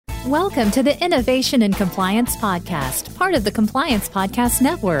Welcome to the Innovation and Compliance Podcast, part of the Compliance Podcast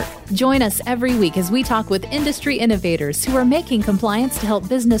Network. Join us every week as we talk with industry innovators who are making compliance to help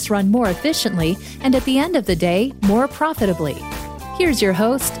business run more efficiently and at the end of the day, more profitably. Here's your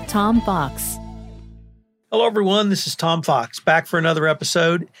host, Tom Fox. Hello, everyone. This is Tom Fox, back for another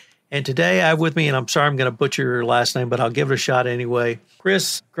episode. And today I have with me, and I'm sorry I'm going to butcher your last name, but I'll give it a shot anyway,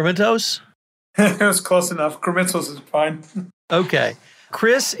 Chris Kremitos. It was close enough. Kremitos is fine. Okay.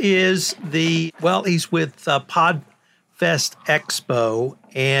 Chris is he's with PodFest Expo,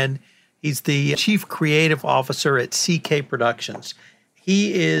 and he's the Chief Creative Officer at CK Productions.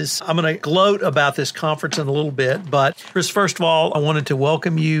 I'm going to gloat about this conference in a little bit, but Chris, first of all, I wanted to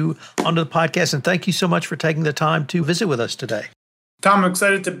welcome you onto the podcast, and thank you so much for taking the time to visit with us today. Tom, I'm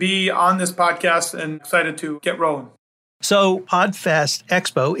excited to be on this podcast and excited to get rolling. So PodFest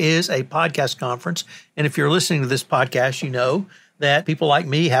Expo is a podcast conference, and if you're listening to this podcast, you know that people like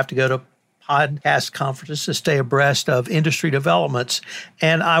me have to go to podcast conferences to stay abreast of industry developments.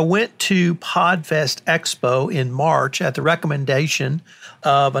 And I went to PodFest Expo in March at the recommendation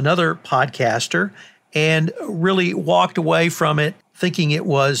of another podcaster and really walked away from it thinking it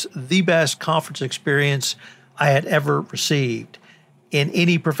was the best conference experience I had ever received in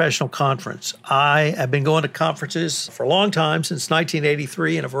any professional conference. I have been going to conferences for a long time, since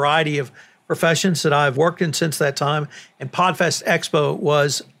 1983, in a variety of professions that I've worked in since that time, and PodFest Expo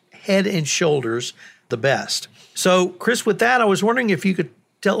was head and shoulders the best. So, Chris, with that, I was wondering if you could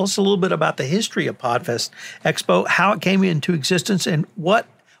tell us a little bit about the history of PodFest Expo, how it came into existence, and what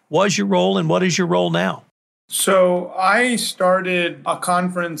was your role and what is your role now? So I started a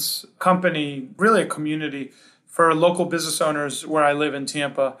conference company, really a community, for local business owners where I live in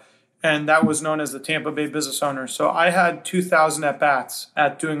Tampa, and that was known as the Tampa Bay Business Owners. So I had 2,000 at-bats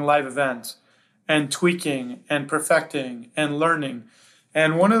at doing live events and tweaking and perfecting and learning.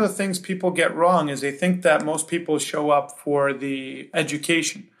 And one of the things people get wrong is they think that most people show up for the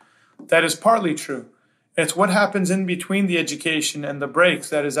education. That is partly true. It's what happens in between the education and the breaks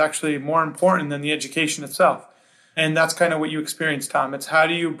that is actually more important than the education itself. And that's kind of what you experience, Tom. It's how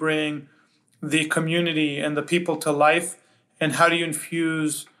do you bring the community and the people to life, and how do you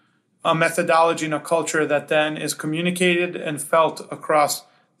infuse a methodology and a culture that then is communicated and felt across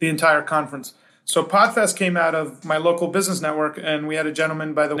the entire conference. So PodFest came out of my local business network, and we had a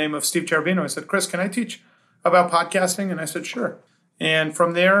gentleman by the name of Steve Cherubino. I said, Chris, can I teach about podcasting? And I said, sure. And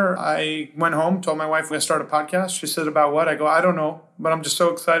from there, I went home, told my wife, we're going to start a podcast. She said, about what? I go, I don't know, but I'm just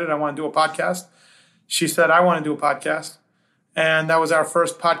so excited. I want to do a podcast. She said, I want to do a podcast. And that was our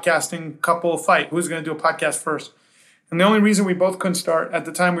first podcasting couple fight. Who's going to do a podcast first? And the only reason we both couldn't start, at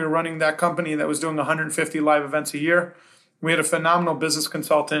the time we were running that company that was doing 150 live events a year. We had a phenomenal business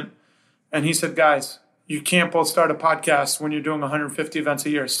consultant. And he said, guys, you can't both start a podcast when you're doing 150 events a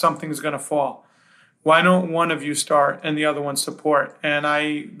year. Something's going to fall. Why don't one of you start and the other one support? And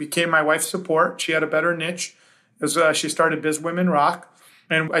I became my wife's support. She had a better niche. She started Biz Women Rock.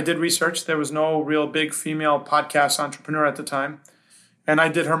 And I did research. There was no real big female podcast entrepreneur at the time. And I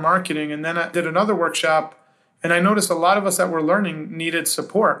did her marketing. And then I did another workshop. And I noticed a lot of us that were learning needed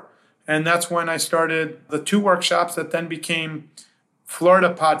support. And that's when I started the 2 workshops that then became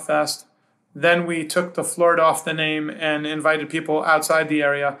Florida PodFest. Then we took the Florida off the name and invited people outside the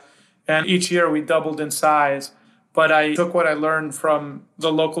area. And each year we doubled in size. But I took what I learned from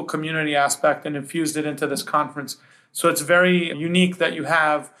the local community aspect and infused it into this conference. So it's very unique that you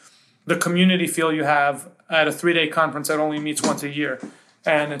have the community feel you have at a 3-day conference that only meets once a year.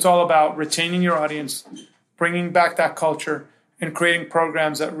 And it's all about retaining your audience, bringing back that culture, and creating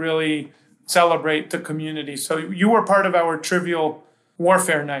programs that really celebrate the community. So you were part of our Trivial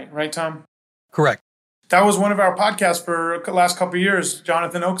Warfare Night, right, Tom? Correct. That was one of our podcasts for the last couple of years.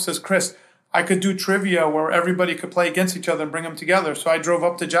 Jonathan Oakes says, Chris, I could do trivia where everybody could play against each other and bring them together. So I drove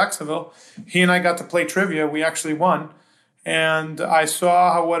up to Jacksonville. He and I got to play trivia. We actually won. And I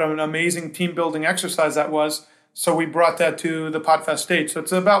saw what an amazing team building exercise that was. So we brought that to the PodFest stage. So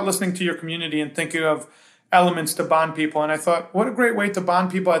it's about listening to your community and thinking of elements to bond people. And I thought, what a great way to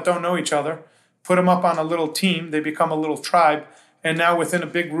bond people that don't know each other. Put them up on a little team. They become a little tribe. And now within a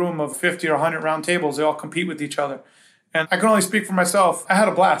big room of 50 or 100 round tables, they all compete with each other. And I can only speak for myself. I had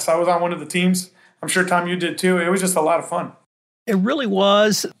a blast. I was on one of the teams. I'm sure, Tom, you did too. It was just a lot of fun. It really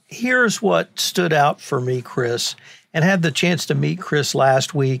was. Here's what stood out for me, Chris, and had the chance to meet Chris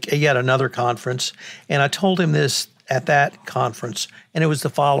last week at yet another conference. And I told him this at that conference, and it was the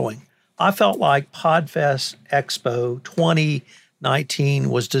following. I felt like PodFest Expo 2019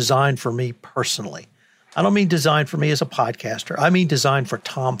 was designed for me personally. I don't mean designed for me as a podcaster. I mean designed for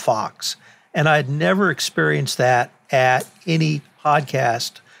Tom Fox. And I had never experienced that at any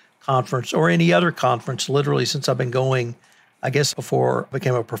podcast conference or any other conference, literally since I've been going, I guess, before I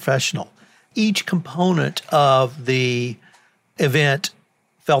became a professional. Each component of the event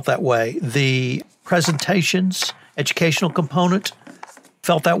felt that way. The presentations, educational component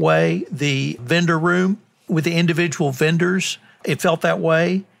felt that way. The vendor room with the individual vendors, it felt that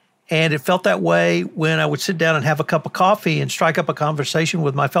way. And it felt that way when I would sit down and have a cup of coffee and strike up a conversation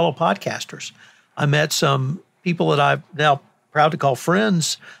with my fellow podcasters. I met some people that I'm now proud to call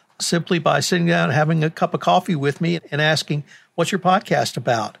friends simply by sitting down and having a cup of coffee with me and asking, what's your podcast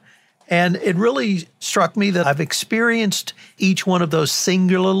about? And it really struck me that I've experienced each one of those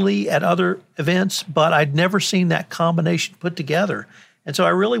singularly at other events, but I'd never seen that combination put together. And so I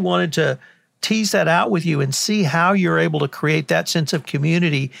really wanted to tease that out with you and see how you're able to create that sense of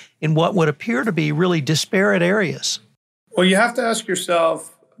community in what would appear to be really disparate areas. Well, you have to ask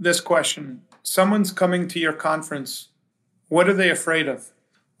yourself this question. Someone's coming to your conference. What are they afraid of?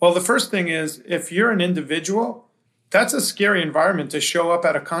 Well, the first thing is, if you're an individual, that's a scary environment to show up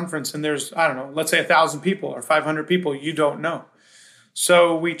at a conference and there's, I don't know, let's say 1,000 people or 500 people you don't know.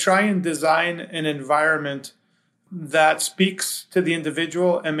 So we try and design an environment that speaks to the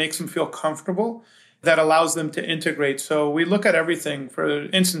individual and makes them feel comfortable, that allows them to integrate. So we look at everything. For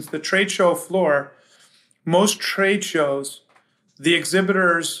instance, the trade show floor, most trade shows, the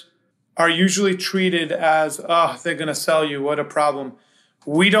exhibitors are usually treated as, oh, they're going to sell you, what a problem.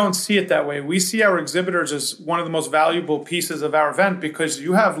 We don't see it that way. We see our exhibitors as one of the most valuable pieces of our event because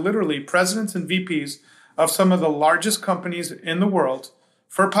you have literally presidents and VPs of some of the largest companies in the world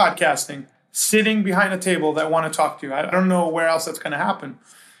for podcasting sitting behind a table that want to talk to you. I don't know where else that's going to happen.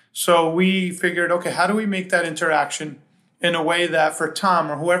 So we figured, okay, how do we make that interaction in a way that for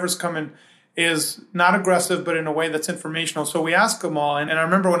Tom or whoever's coming is not aggressive, but in a way that's informational? So we asked them all, and I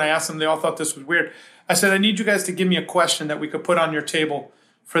remember when I asked them, they all thought this was weird. I said, I need you guys to give me a question that we could put on your table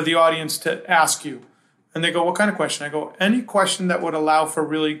for the audience to ask you. And they go, what kind of question? I go, any question that would allow for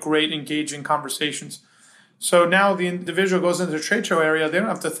really great, engaging conversations. So now the individual goes into the trade show area. They don't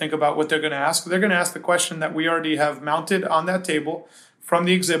have to think about what they're going to ask. They're going to ask the question that we already have mounted on that table from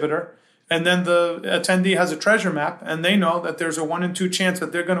the exhibitor. And then the attendee has a treasure map, and they know that there's a 1 in 2 chance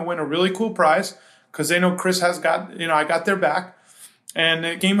that they're going to win a really cool prize because they know Chris has got, I got their back. And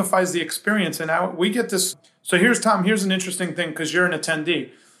it gamifies the experience. And now we get this. So here's Tom, here's an interesting thing because you're an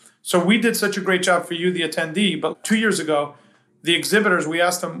attendee. So we did such a great job for you, the attendee. But 2 years ago, the exhibitors, we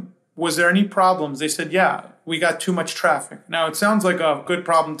asked them, was there any problems? They said, yeah, we got too much traffic. Now, it sounds like a good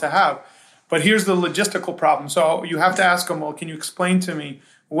problem to have, but here's the logistical problem. So you have to ask them, well, can you explain to me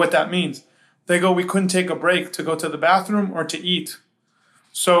what that means? They go, we couldn't take a break to go to the bathroom or to eat.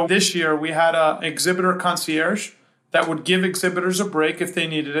 So this year we had an exhibitor concierge that would give exhibitors a break if they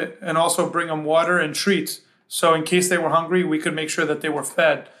needed it and also bring them water and treats. So in case they were hungry, we could make sure that they were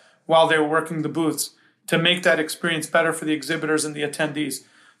fed while they were working the booths to make that experience better for the exhibitors and the attendees.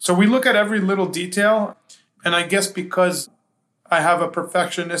 So we look at every little detail. And I guess because I have a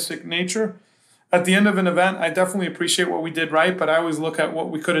perfectionistic nature, at the end of an event, I definitely appreciate what we did right, but I always look at what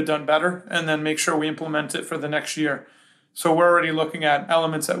we could have done better and then make sure we implement it for the next year. So we're already looking at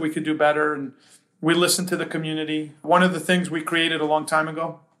elements that we could do better, and we listen to the community. One of the things we created a long time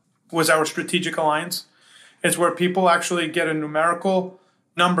ago was our strategic alliance. It's where people actually get a numerical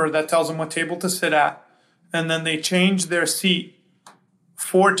number that tells them what table to sit at, and then they change their seat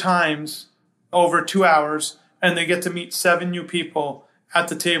 4 times over 2 hours, and they get to meet 7 new people at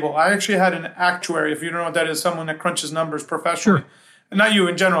the table. I actually had an actuary, if you don't know what that is, someone that crunches numbers professionally. Sure. Not you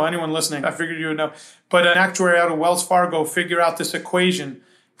in general, anyone listening, I figured you would know. But an actuary out of Wells Fargo figure out this equation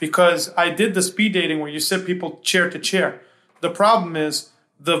because I did the speed dating where you sit people chair to chair. The problem is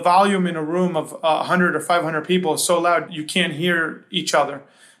the volume in a room of 100 or 500 people is so loud you can't hear each other.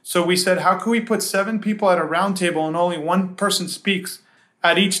 So we said, how can we put 7 people at a round table and only one person speaks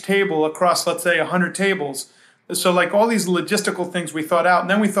at each table across, let's say, 100 tables? So like all these logistical things we thought out. And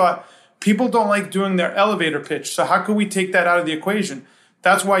then we thought, people don't like doing their elevator pitch. So how can we take that out of the equation?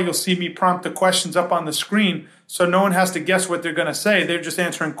 That's why you'll see me prompt the questions up on the screen so no one has to guess what they're going to say. They're just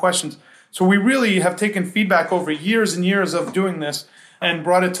answering questions. So we really have taken feedback over years and years of doing this and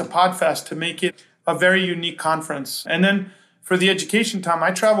brought it to PodFest to make it a very unique conference. And then for the education, Tom,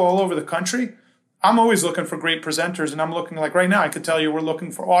 I travel all over the country. I'm always looking for great presenters, and I'm looking like right now, I could tell you we're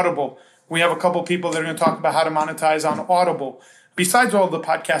looking for Audible. We have a couple people that are going to talk about how to monetize on Audible. Besides all the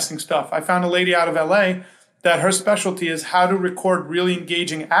podcasting stuff, I found a lady out of LA that her specialty is how to record really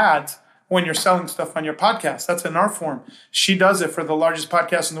engaging ads when you're selling stuff on your podcast. That's an art form. She does it for the largest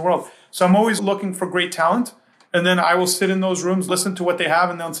podcast in the world. So I'm always looking for great talent. And then I will sit in those rooms, listen to what they have,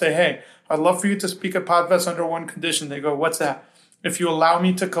 and they'll say, hey, I'd love for you to speak at PodFest under one condition. They go, what's that? if you allow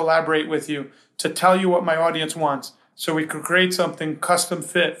me to collaborate with you, to tell you what my audience wants, so we could create something custom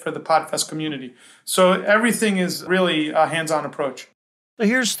fit for the PodFest community. So everything is really a hands-on approach. So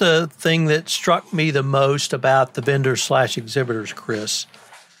here's the thing that struck me the most about the vendors/exhibitors, Chris.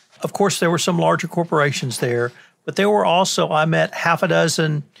 Of course, there were some larger corporations there, but there were also, I met half a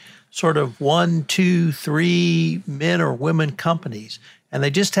dozen sort of 1, 2, 3 men or women companies, and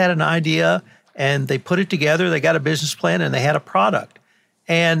they just had an idea and they put it together, they got a business plan, and they had a product.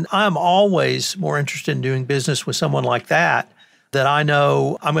 And I'm always more interested in doing business with someone like that I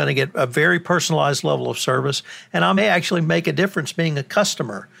know I'm going to get a very personalized level of service, and I may actually make a difference being a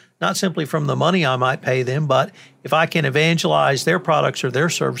customer, not simply from the money I might pay them, but if I can evangelize their products or their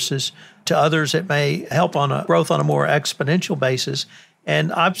services to others, it may help on a growth on a more exponential basis.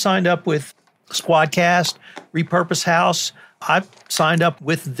 And I've signed up with Squadcast, Repurpose House. I've signed up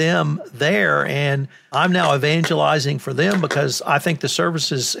with them there, and I'm now evangelizing for them because I think the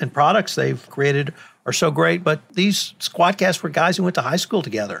services and products they've created are so great. But these Squadcasts were guys who went to high school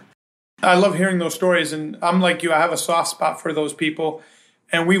together. I love hearing those stories, and I'm like you, I have a soft spot for those people,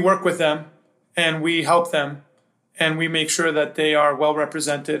 and we work with them, and we help them, and we make sure that they are well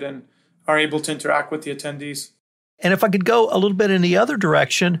represented and are able to interact with the attendees. And if I could go a little bit in the other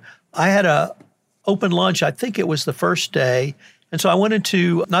direction, I had a open lunch. I think it was the first day. And so I went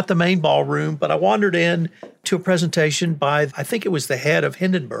into, not the main ballroom, but I wandered in to a presentation by, I think it was the head of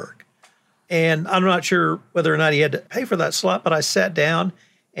Hindenburg. And I'm not sure whether or not he had to pay for that slot, but I sat down,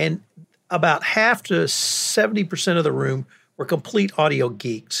 and about half to 70% of the room were complete audio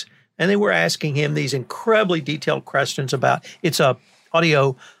geeks. And they were asking him these incredibly detailed questions about, it's a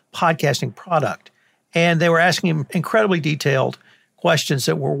audio podcasting product. And they were asking him incredibly detailed questions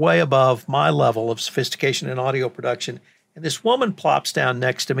that were way above my level of sophistication in audio production. And this woman plops down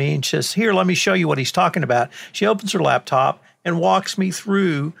next to me and says, "Here, let me show you what he's talking about." She opens her laptop and walks me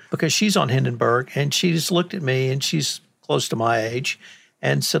through, because she's on Hindenburg, and she just looked at me, and she's close to my age,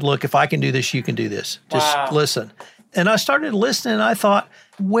 and said, "Look, if I can do this, you can do this. Just listen." And I started listening, and I thought,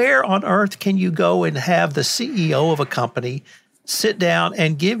 where on earth can you go and have the CEO of a company sit down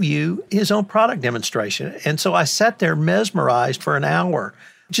and give you his own product demonstration? And so I sat there mesmerized for an hour,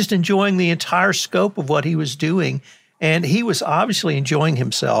 just enjoying the entire scope of what he was doing. And he was obviously enjoying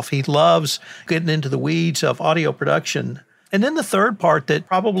himself. He loves getting into the weeds of audio production. And then the third part that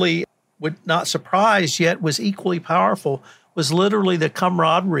probably would not surprise yet was equally powerful was literally the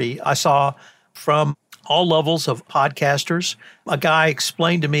camaraderie I saw from all levels of podcasters. A guy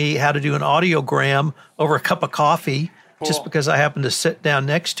explained to me how to do an audiogram over a cup of coffee, just because I happened to sit down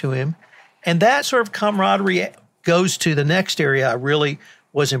next to him. And that sort of camaraderie goes to the next area I really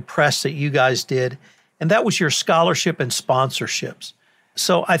was impressed that you guys did, and that was your scholarship and sponsorships.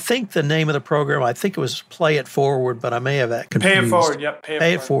 So I think the name of the program, I think it was Play It Forward, but I may have that confused. Pay It Forward, yep.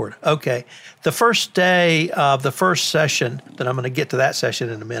 Pay It Forward. Okay. The first day of the first session, that I'm going to get to that session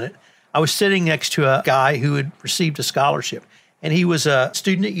in a minute, I was sitting next to a guy who had received a scholarship, and he was a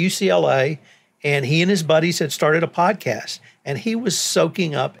student at UCLA, and he and his buddies had started a podcast, and he was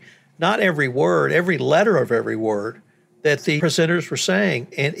soaking up not every word, every letter of every word that the presenters were saying.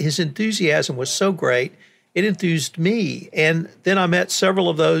 And his enthusiasm was so great, it enthused me. And then I met several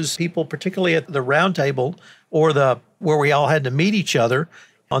of those people, particularly at the round table or where we all had to meet each other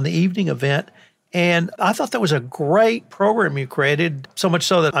on the evening event. And I thought that was a great program you created, so much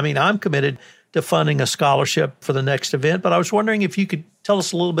so that, I'm committed to funding a scholarship for the next event. But I was wondering if you could tell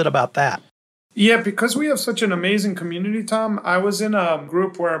us a little bit about that. Yeah, because we have such an amazing community, Tom. I was in a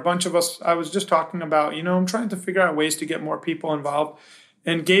group where a bunch of us, I was just talking about, I'm trying to figure out ways to get more people involved.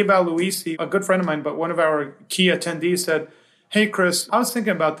 And Gabe Aloisi, a good friend of mine, but one of our key attendees, said, "Hey, Chris, I was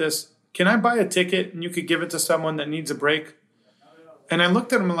thinking about this. Can I buy a ticket and you could give it to someone that needs a break?" And I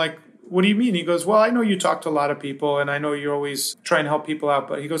looked at him like, "What do you mean?" He goes, "Well, I know you talk to a lot of people and I know you're always trying to help people out."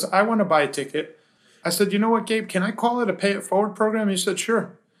 But he goes, "I want to buy a ticket." I said, "You know what, Gabe, can I call it a Pay It Forward program?" He said,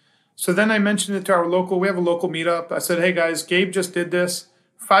 "Sure." So then I mentioned it to we have a local meetup. I said, "Hey guys, Gabe just did this."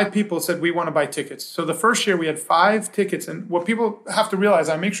 5 people said, "We want to buy tickets." So the first year we had 5 tickets. And what people have to realize,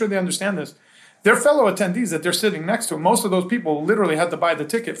 I make sure they understand this, their fellow attendees that they're sitting next to, most of those people literally had to buy the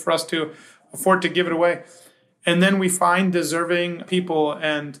ticket for us to afford to give it away. And then we find deserving people.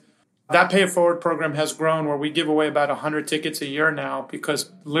 And that Pay It Forward program has grown where we give away about 100 tickets a year now,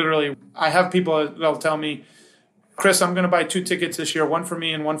 because literally I have people that'll tell me, "Chris, I'm going to buy 2 tickets this year, one for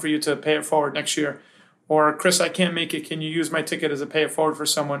me and one for you to Pay It Forward next year." Or, "Chris, I can't make it. Can you use my ticket as a Pay It Forward for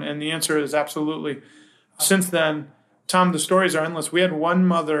someone?" And the answer is absolutely. Since then, Tom, the stories are endless. We had one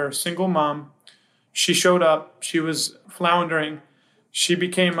mother, single mom. She showed up. She was floundering. She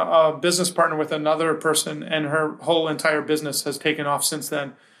became a business partner with another person, and her whole entire business has taken off since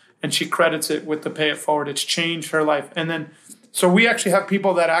then. And she credits it with the Pay It Forward. It's changed her life. And then, so we actually have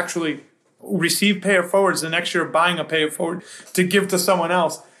people that actually receive Pay It Forwards the next year buying a Pay It Forward to give to someone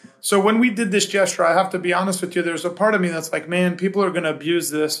else. So when we did this gesture, I have to be honest with you, there's a part of me that's like, man, people are going to abuse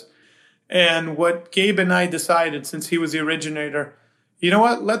this. And what Gabe and I decided, since he was the originator, you know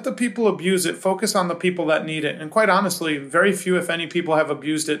what? Let the people abuse it. Focus on the people that need it. And quite honestly, very few, if any, people have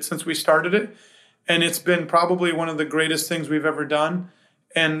abused it since we started it. And it's been probably one of the greatest things we've ever done.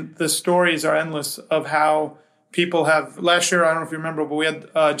 And the stories are endless of how people have. Last year, I don't know if you remember, but we had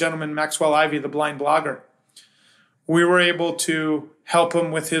a gentleman, Maxwell Ivy, the blind blogger. We were able to help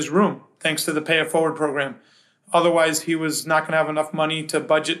him with his room, thanks to the Pay It Forward program. Otherwise, he was not going to have enough money to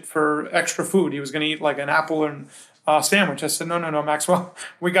budget for extra food. He was going to eat like an apple and sandwich. I said, no, Maxwell,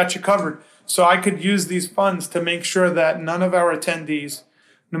 we got you covered. So I could use these funds to make sure that none of our attendees,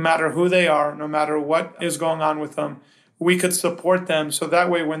 no matter who they are, no matter what is going on with them, we could support them. So that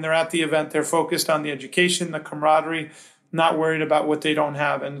way, when they're at the event, they're focused on the education, the camaraderie, not worried about what they don't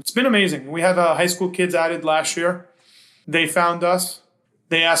have. And it's been amazing. We had high school kids added last year. They found us.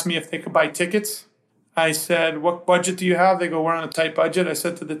 They asked me if they could buy tickets. I said, what budget do you have? They go, we're on a tight budget. I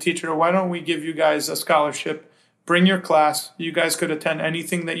said to the teacher, why don't we give you guys a scholarship? Bring your class. You guys could attend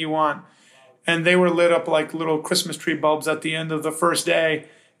anything that you want. And they were lit up like little Christmas tree bulbs at the end of the first day.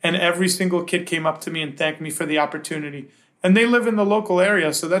 And every single kid came up to me and thanked me for the opportunity. And they live in the local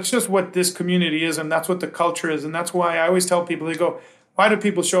area. So that's just what this community is. And that's what the culture is. And that's why I always tell people, they go, why do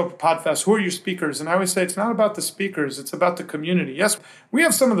people show up at PodFest? Who are your speakers? And I always say, it's not about the speakers. It's about the community. Yes, we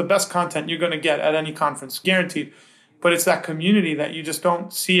have some of the best content you're going to get at any conference, guaranteed. But it's that community that you just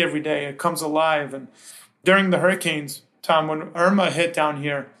don't see every day. It comes alive. And during the hurricanes, Tom, when Irma hit down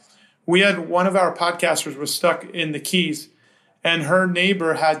here, we had one of our podcasters was stuck in the Keys, and her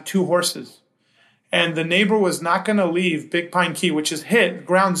neighbor had 2 horses. And the neighbor was not going to leave Big Pine Key, which is hit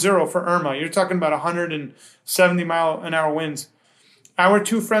ground zero for Irma. You're talking about 170-mile-an-hour winds. Our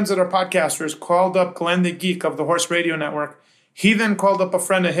 2 friends that are podcasters called up Glenn the Geek of the Horse Radio Network. He then called up a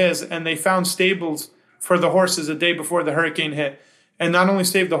friend of his, and they found stables for the horses a day before the hurricane hit. And not only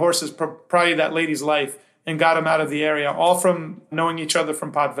saved the horses, probably that lady's life, and got them out of the area, all from knowing each other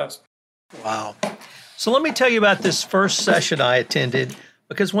from PodFest. Wow. So let me tell you about this first session I attended,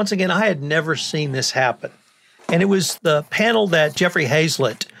 because once again, I had never seen this happen. And it was the panel that Jeffrey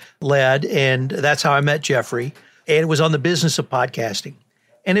Hazlett led, and that's how I met Jeffrey. And it was on the business of podcasting.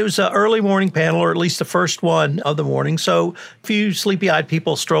 And it was an early morning panel, or at least the first one of the morning. So a few sleepy-eyed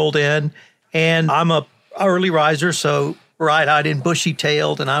people strolled in, and I'm a early riser, so bright-eyed and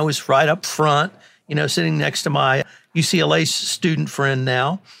bushy-tailed, and I was right up front, sitting next to my UCLA student friend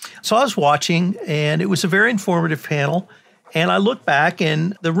now. So I was watching, and it was a very informative panel. And I looked back,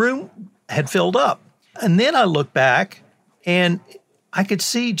 and the room had filled up. And then I looked back, and I could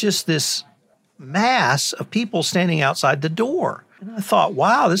see just this mass of people standing outside the door. And I thought,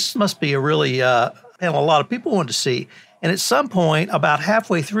 wow, this must be a really panel a lot of people want to see. And at some point, about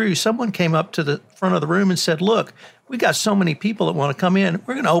halfway through, someone came up to the front of the room and said, look, we got so many people that want to come in.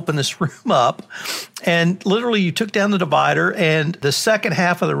 We're going to open this room up. And literally, you took down the divider, and the second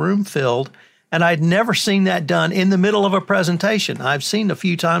half of the room filled. And I'd never seen that done in the middle of a presentation. I've seen a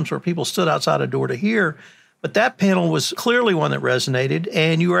few times where people stood outside a door to hear, but that panel was clearly one that resonated,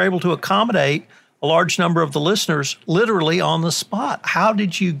 and you were able to accommodate a large number of the listeners literally on the spot. How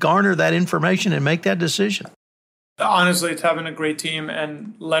did you garner that information and make that decision? Honestly, it's having a great team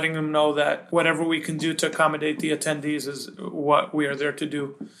and letting them know that whatever we can do to accommodate the attendees is what we are there to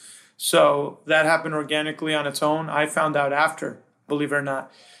do. So that happened organically on its own. I found out after, believe it or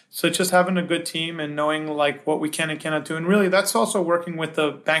not. So just having a good team and knowing like what we can and cannot do. And really, that's also working with the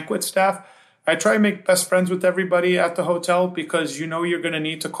banquet staff. I try to make best friends with everybody at the hotel because you're going to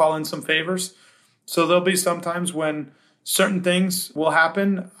need to call in some favors. So there'll be some times when certain things will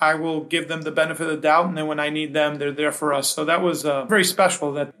happen. I will give them the benefit of the doubt. And then when I need them, they're there for us. So that was very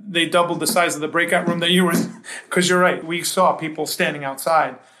special that they doubled the size of the breakout room that you were in. Because you're right, we saw people standing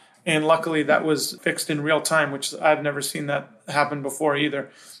outside. And luckily that was fixed in real time, which I've never seen that happen before either.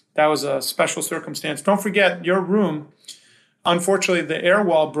 That was a special circumstance. Don't forget, your room, unfortunately, the air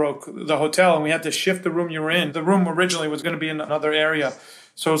wall broke the hotel, and we had to shift the room you were in. The room originally was going to be in another area,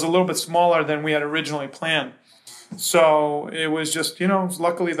 so it was a little bit smaller than we had originally planned. So it was just,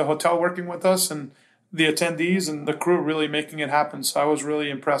 luckily the hotel working with us and the attendees and the crew really making it happen. So I was really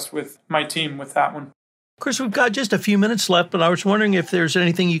impressed with my team with that one. Chris, we've got just a few minutes left, but I was wondering if there's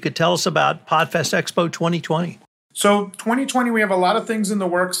anything you could tell us about PodFest Expo 2020. So 2020, we have a lot of things in the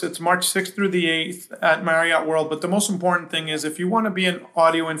works. It's March 6th through the 8th at Marriott World. But the most important thing is if you want to be an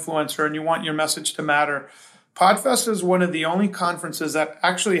audio influencer and you want your message to matter, PodFest is one of the only conferences that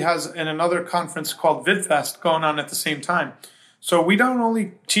actually has another conference called VidFest going on at the same time. So we don't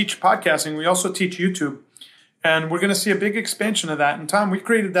only teach podcasting, we also teach YouTube. And we're going to see a big expansion of that. And Tom, we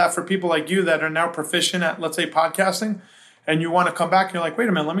created that for people like you that are now proficient at, let's say, podcasting. And you want to come back and you're like, wait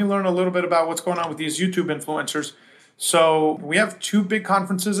a minute, let me learn a little bit about what's going on with these YouTube influencers. So we have two big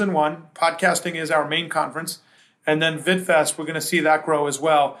conferences in one. Podcasting is our main conference. And then VidFest, we're going to see that grow as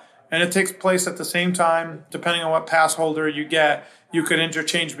well. And it takes place at the same time. Depending on what pass holder you get, you could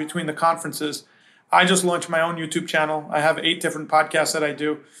interchange between the conferences. I just launched my own YouTube channel. I have 8 different podcasts that I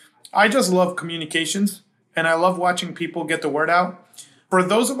do. I just love communications, and I love watching people get the word out. For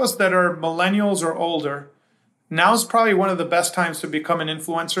those of us that are millennials or older, now's probably one of the best times to become an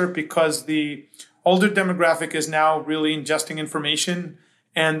influencer because the older demographic is now really ingesting information,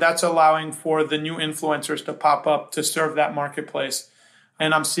 and that's allowing for the new influencers to pop up to serve that marketplace.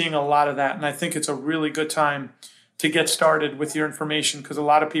 And I'm seeing a lot of that, and I think it's a really good time to get started with your information because a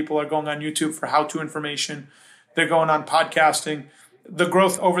lot of people are going on YouTube for how-to information. They're going on podcasting. The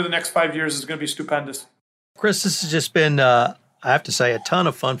growth over the next 5 years is going to be stupendous. Chris, this has just been, I have to say, a ton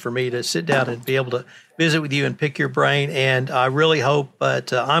of fun for me to sit down and be able to visit with you and pick your brain. And I really hope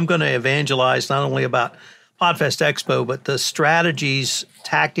that I'm going to evangelize not only about PodFest Expo, but the strategies,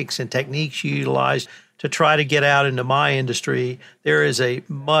 tactics, and techniques you utilize to try to get out into my industry. There is a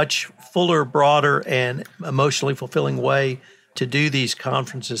much fuller, broader, and emotionally fulfilling way to do these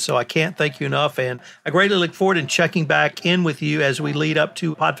conferences. So I can't thank you enough. And I greatly look forward to checking back in with you as we lead up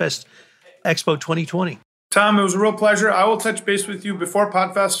to PodFest Expo 2020. Tom, it was a real pleasure. I will touch base with you before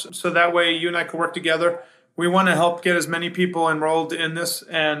PodFest so that way you and I can work together. We want to help get as many people enrolled in this,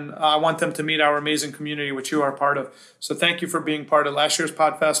 and I want them to meet our amazing community, which you are part of. So thank you for being part of last year's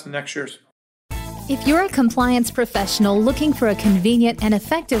PodFest and next year's. If you're a compliance professional looking for a convenient and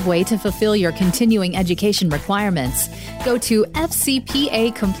effective way to fulfill your continuing education requirements, go to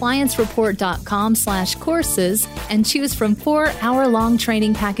fcpacompliancereport.com/courses and choose from 4 hour-long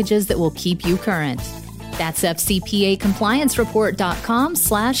training packages that will keep you current. That's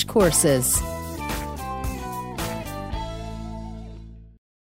fcpacompliancereport.com/courses.